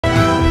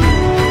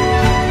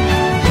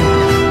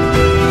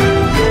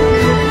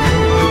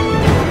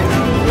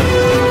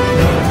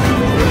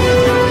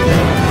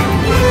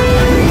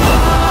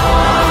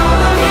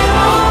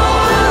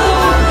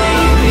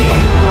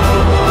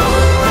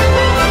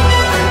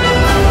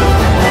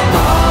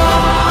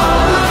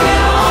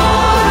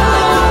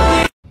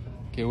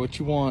what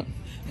you want.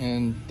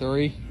 And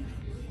 3,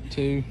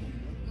 2,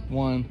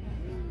 1,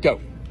 go.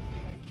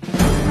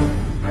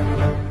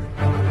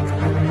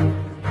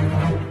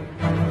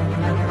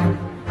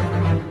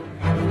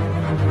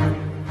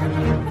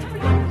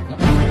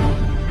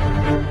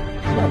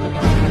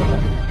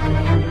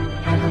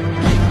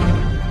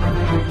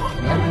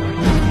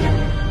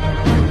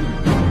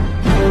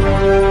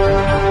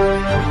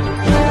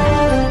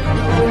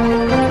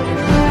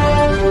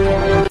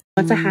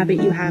 What's a habit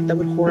you have that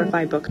would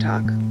horrify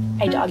BookTok?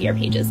 I dog-ear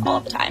pages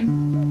all the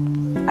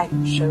time. I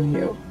can show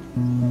you.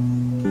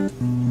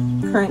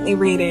 Currently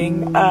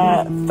reading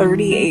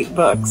 38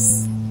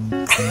 books. I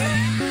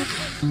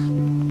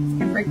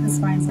break the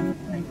spines of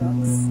my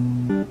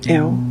books.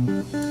 Ew.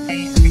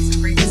 I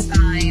break the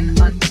spine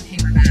on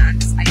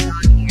paperbacks. I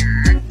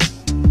dog-ear.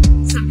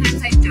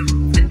 Sometimes I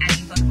don't put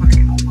any bookmark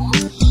at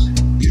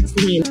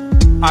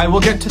all. I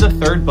will get to the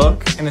 3rd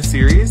book in a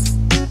series.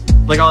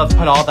 Like, I'll have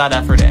put all that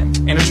effort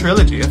in a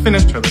trilogy, a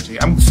finished trilogy.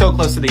 I'm so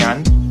close to the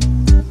end,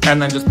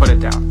 and then just put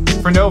it down.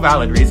 For no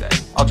valid reason.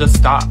 I'll just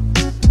stop,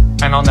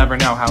 and I'll never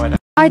know how it ends.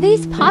 Are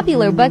these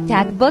popular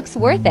BookTok books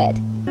worth it?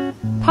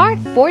 Part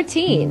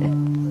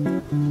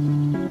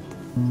 14.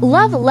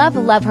 Love, love,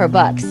 love her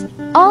books.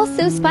 All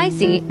so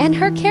spicy, and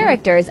her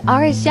characters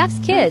are a chef's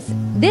kiss.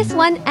 This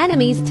one,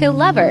 enemies to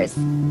lovers.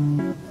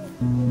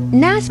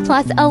 Nash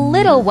plus a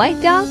little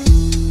white dog?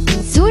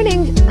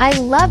 Swooning, I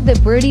love the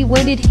broody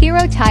wounded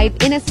hero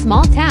type in a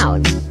small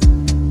town.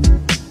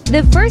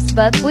 The first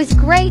book was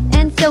great,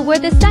 and so were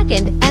the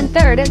second and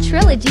third, a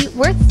trilogy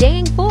worth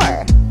staying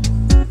for.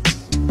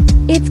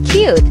 It's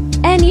cute,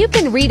 and you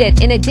can read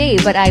it in a day,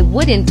 but I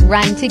wouldn't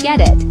run to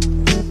get it.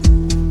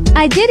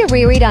 I did a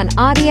reread on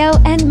audio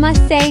and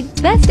must say,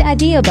 best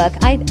audiobook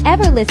I've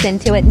ever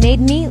listened to. It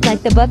made me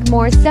like the book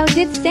more, so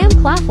did Sam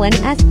Claflin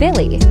as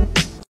Billy.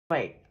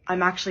 Wait,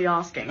 I'm actually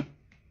asking.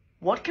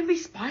 What can be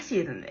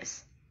spicier than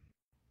this?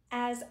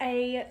 As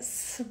a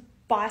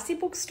spicy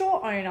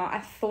bookstore owner, I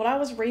thought I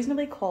was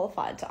reasonably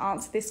qualified to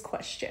answer this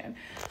question.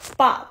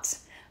 But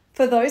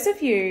for those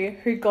of you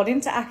who got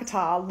into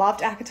ACOTAR, loved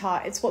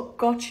ACOTAR, it's what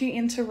got you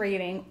into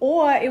reading,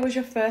 or it was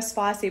your first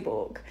spicy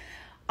book,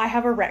 I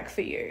have a rec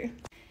for you.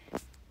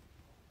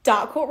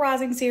 Dark Court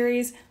Rising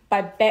series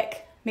by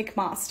Beck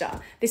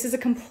McMaster. This is a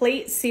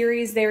complete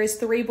series. There is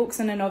 3 books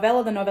and a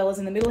novella. The novella's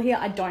in the middle here.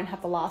 I don't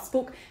have the last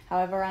book.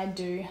 However, I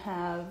do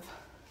have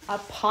a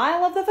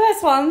pile of the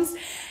first ones.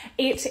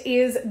 It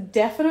is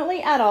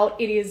definitely adult.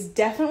 It is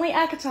definitely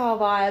ACOTAR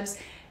vibes.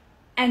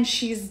 And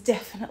she's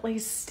definitely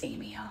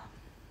steamier.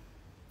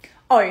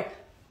 Oh,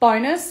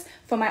 bonus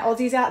for my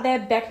Aussies out there,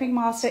 Beck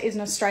McMaster is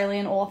an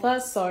Australian author,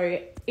 so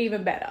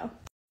even better.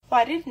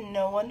 Why did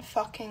no one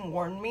fucking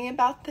warn me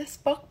about this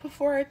book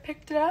before I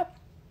picked it up?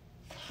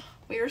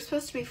 We were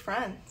supposed to be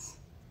friends.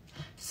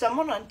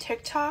 Someone on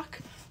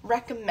TikTok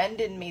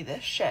recommended me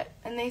this shit,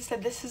 and they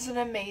said this is an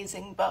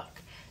amazing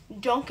book.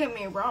 Don't get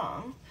me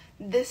wrong,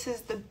 this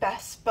is the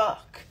best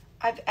book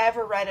I've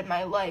ever read in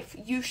my life.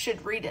 You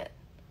should read it.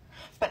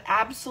 But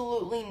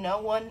absolutely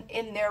no one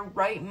in their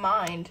right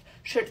mind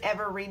should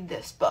ever read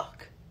this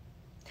book.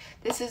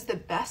 This is the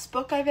best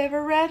book I've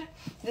ever read.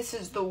 This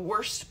is the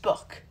worst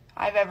book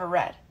I've ever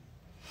read.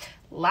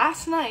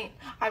 Last night,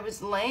 I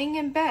was laying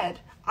in bed.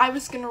 I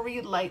was going to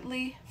read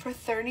lightly for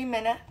 30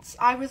 minutes.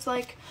 I was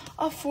like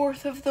a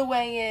fourth of the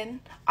way in.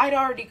 I'd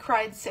already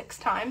cried 6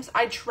 times.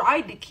 I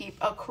tried to keep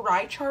a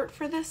cry chart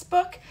for this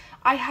book.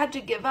 I had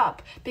to give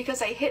up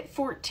because I hit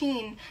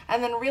 14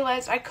 and then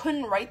realized I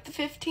couldn't write the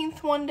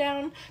 15th one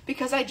down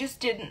because I just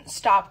didn't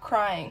stop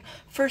crying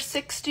for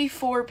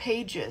 64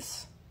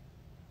 pages.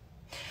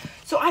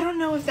 So I don't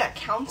know if that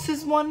counts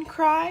as one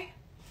cry,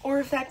 or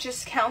if that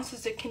just counts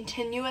as a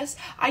continuous.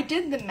 I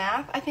did the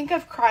math. I think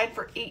I've cried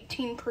for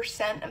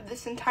 18% of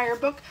this entire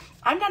book.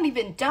 I'm not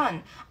even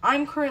done.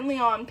 I'm currently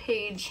on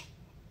page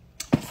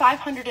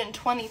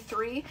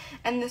 523,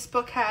 and this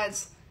book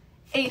has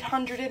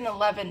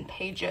 811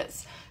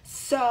 pages.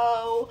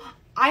 So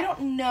I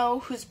don't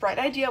know whose bright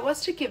idea it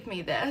was to give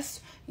me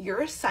this.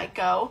 You're a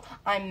psycho.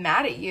 I'm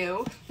mad at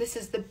you. This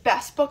is the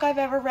best book I've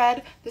ever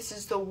read. This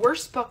is the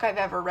worst book I've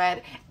ever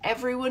read.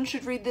 Everyone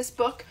should read this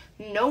book.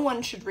 No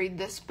one should read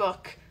this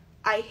book.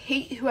 I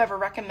hate whoever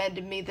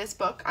recommended me this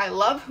book. I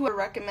love whoever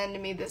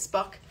recommended me this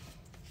book.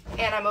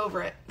 And I'm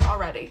over it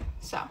already.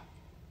 So,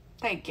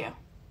 thank you.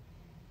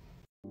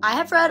 I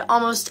have read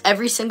almost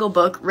every single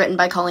book written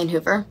by Colleen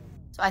Hoover.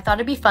 So I thought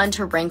it'd be fun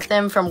to rank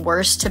them from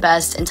worst to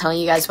best and telling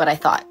you guys what I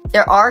thought.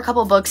 There are a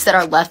couple books that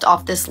are left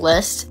off this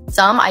list.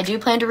 Some I do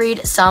plan to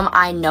read, some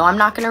I know I'm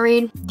not going to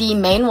read. The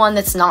main one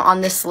that's not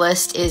on this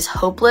list is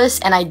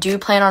Hopeless, and I do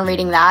plan on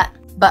reading that.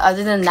 But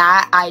other than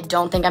that, I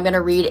don't think I'm going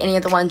to read any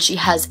of the ones she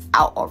has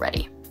out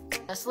already.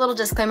 Just a little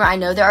disclaimer, I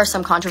know there are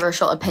some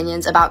controversial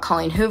opinions about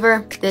Colleen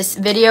Hoover. This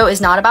video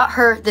is not about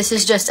her, this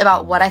is just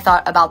about what I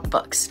thought about the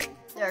books.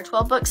 There are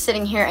 12 books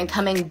sitting here, and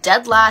coming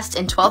dead last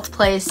in 12th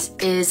place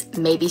is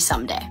Maybe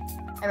Someday.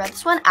 I read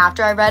this one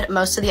after I read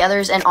most of the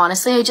others, and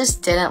honestly, I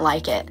just didn't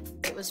like it.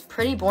 It was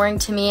pretty boring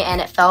to me,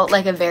 and it felt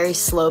like a very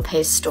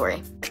slow-paced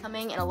story.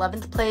 Coming in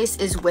 11th place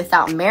is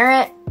Without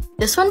Merit.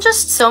 This one,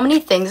 just so many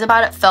things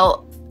about it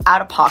felt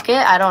out of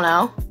pocket. I don't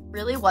know.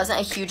 Really wasn't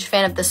a huge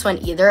fan of this one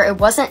either. It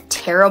wasn't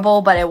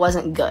terrible, but it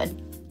wasn't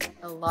good.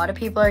 A lot of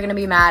people are going to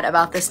be mad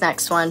about this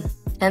next one.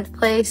 10th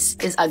place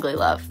is Ugly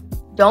Love.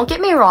 Don't get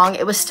me wrong,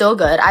 it was still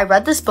good. I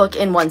read this book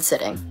in one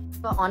sitting.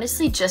 But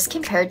honestly, just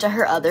compared to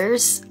her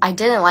others, I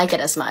didn't like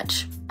it as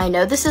much. I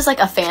know this is like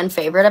a fan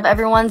favorite of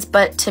everyone's,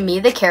 but to me,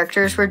 the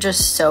characters were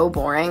just so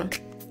boring.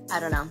 I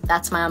don't know,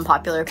 that's my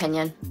unpopular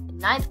opinion.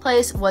 9th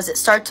place was It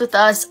Starts With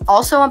Us.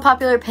 Also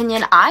unpopular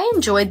opinion, I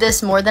enjoyed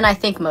this more than I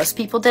think most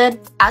people did.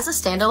 As a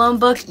standalone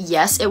book,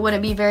 yes, it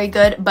wouldn't be very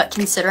good, but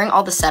considering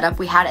all the setup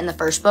we had in the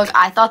first book,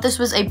 I thought this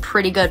was a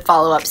pretty good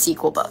follow-up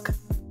sequel book.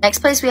 Next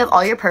place, we have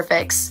All Your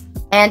Perfects.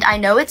 And I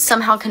know it's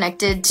somehow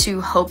connected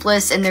to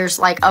Hopeless, and there's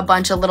like a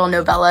bunch of little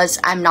novellas.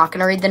 I'm not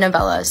gonna read the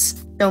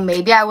novellas. So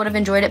maybe I would have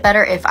enjoyed it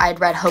better if I'd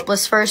read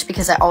Hopeless first,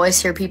 because I always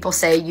hear people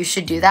say you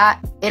should do that.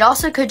 It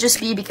also could just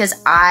be because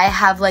I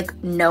have like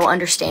no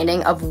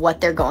understanding of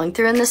what they're going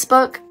through in this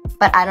book.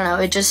 But I don't know,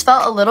 it just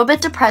felt a little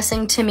bit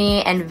depressing to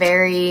me and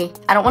very,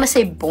 I don't want to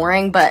say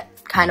boring, but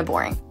kind of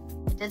boring.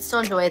 I did still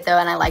enjoy it though,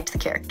 and I liked the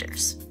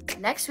characters.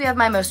 Next, we have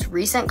my most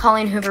recent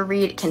Colleen Hoover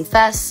read,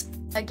 Confess.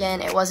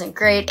 Again, it wasn't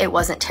great, it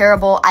wasn't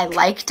terrible, I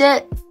liked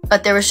it,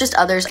 but there was just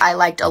others I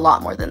liked a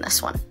lot more than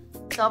this one.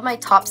 Still have my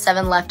top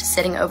 7 left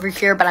sitting over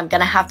here, but I'm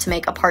gonna have to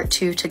make a part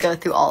 2 to go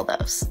through all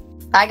those.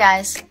 Bye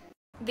guys!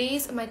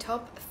 These are my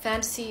top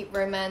fantasy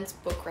romance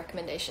book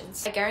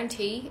recommendations. I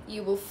guarantee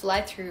you will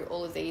fly through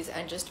all of these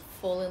and just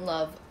fall in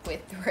love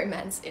with the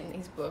romance in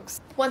these books.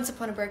 Once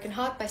Upon a Broken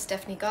Heart by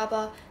Stephanie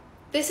Garber.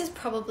 This is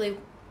probably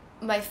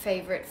my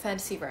favorite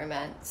fantasy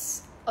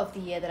romance of the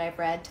year that I've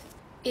read.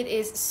 It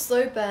is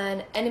slow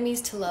burn, enemies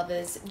to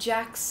lovers.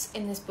 Jax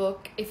in this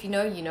book, if you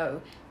know, you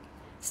know.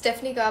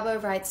 Stephanie Garber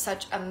writes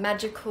such a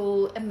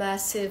magical,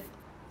 immersive,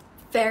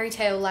 fairy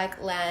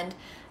tale-like land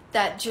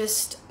that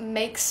just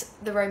makes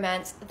the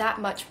romance that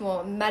much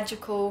more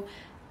magical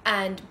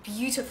and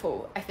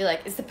beautiful, I feel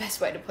like is the best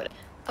way to put it.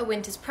 A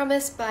Winter's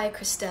Promise by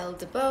Christelle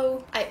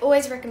DeBow. I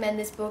always recommend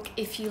this book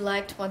if you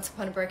liked Once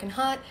Upon a Broken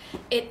Heart.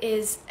 It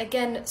is,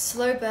 again,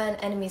 slow burn,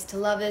 enemies to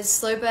lovers.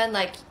 Slow burn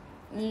like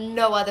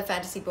no other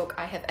fantasy book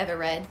I have ever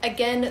read.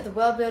 Again, the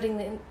world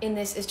building in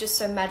this is just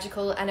so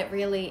magical, and it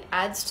really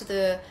adds to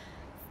the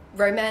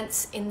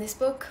romance in this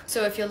book.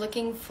 So if you're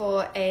looking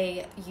for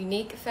a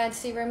unique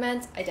fantasy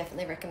romance, I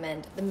definitely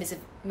recommend the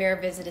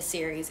Mirror Visitor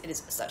series. It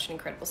is such an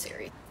incredible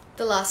series.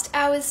 The Last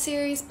Hours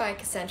series by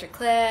Cassandra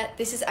Clare.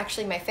 This is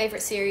actually my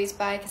favorite series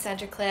by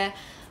Cassandra Clare.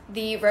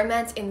 The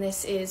romance in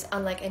this is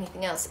unlike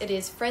anything else. It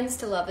is friends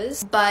to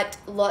lovers, but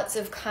lots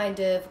of kind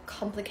of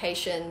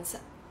complications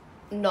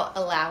not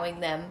allowing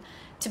them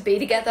to be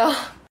together.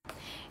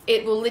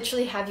 It will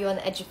literally have you on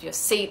the edge of your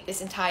seat,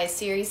 this entire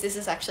series. This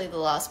is actually the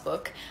last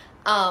book.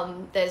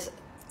 There's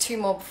 2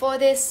 more before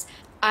this.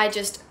 I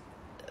just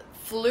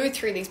flew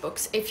through these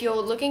books. If you're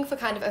looking for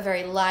kind of a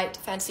very light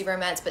fantasy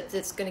romance, but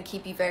that's going to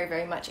keep you very,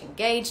 very much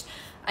engaged,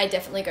 I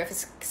definitely go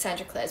for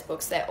Cassandra Clare's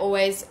books. They're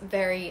always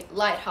very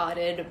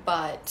lighthearted,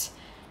 but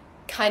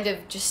kind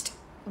of just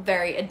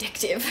very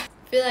addictive.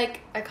 I feel like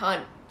I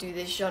can't do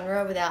this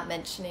genre without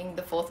mentioning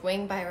The Fourth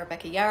Wing by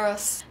Rebecca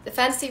Yarros. The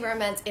fantasy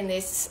romance in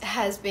this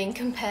has been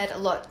compared a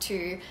lot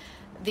to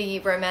the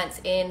romance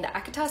in the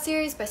ACOTAR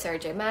series by Sarah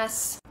J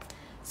Maas.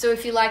 So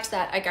if you liked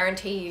that, I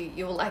guarantee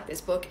you will like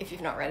this book if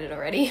you've not read it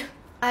already.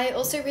 I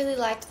also really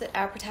liked that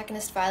our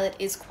protagonist Violet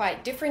is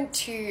quite different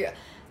to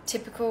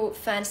typical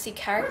fantasy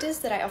characters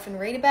that I often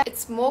read about.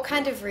 It's more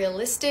kind of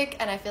realistic,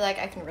 and I feel like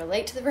I can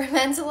relate to the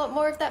romance a lot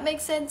more, if that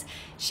makes sense.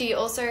 She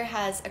also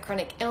has a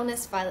chronic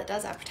illness, Violet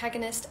does, our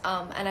protagonist,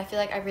 and I feel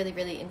like I really,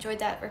 really enjoyed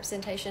that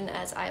representation,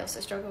 as I also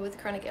struggle with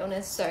chronic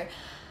illness, so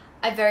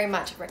I very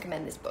much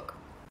recommend this book.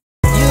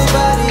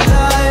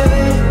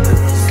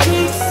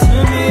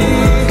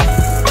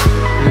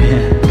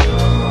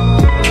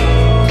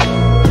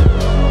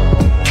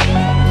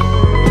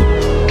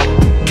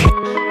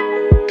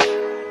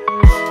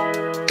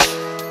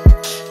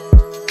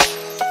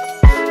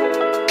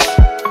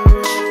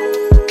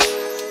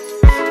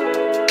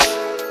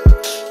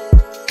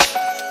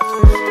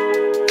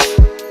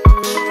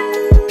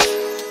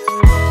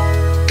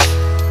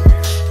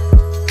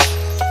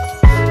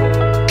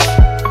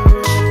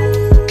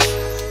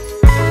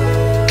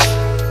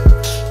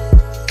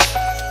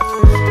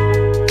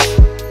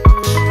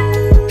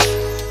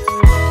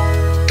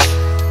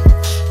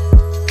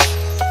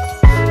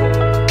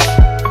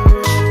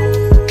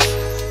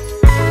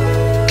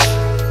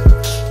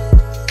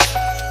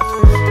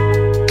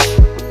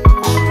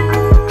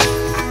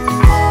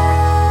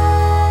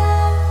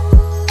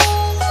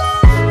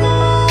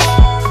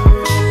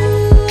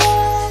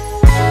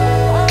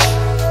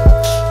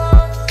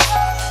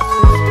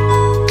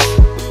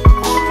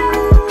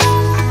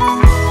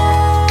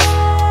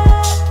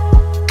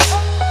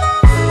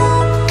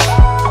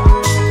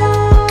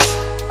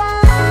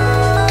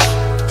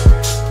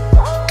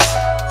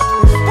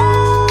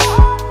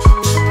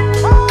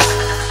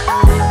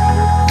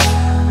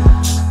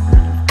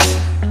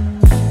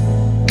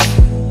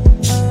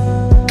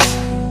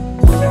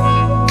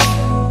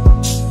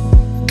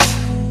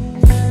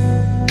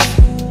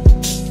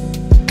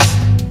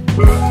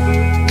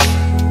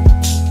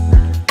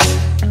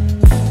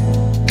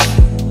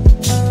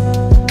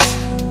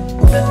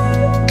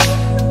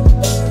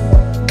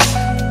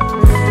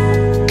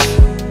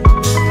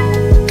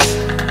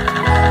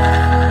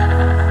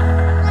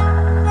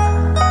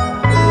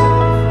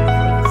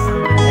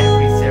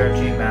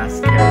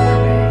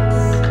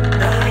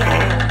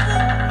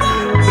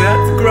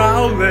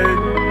 Calvin.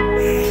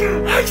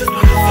 I just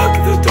want to fuck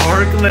the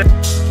dark lane.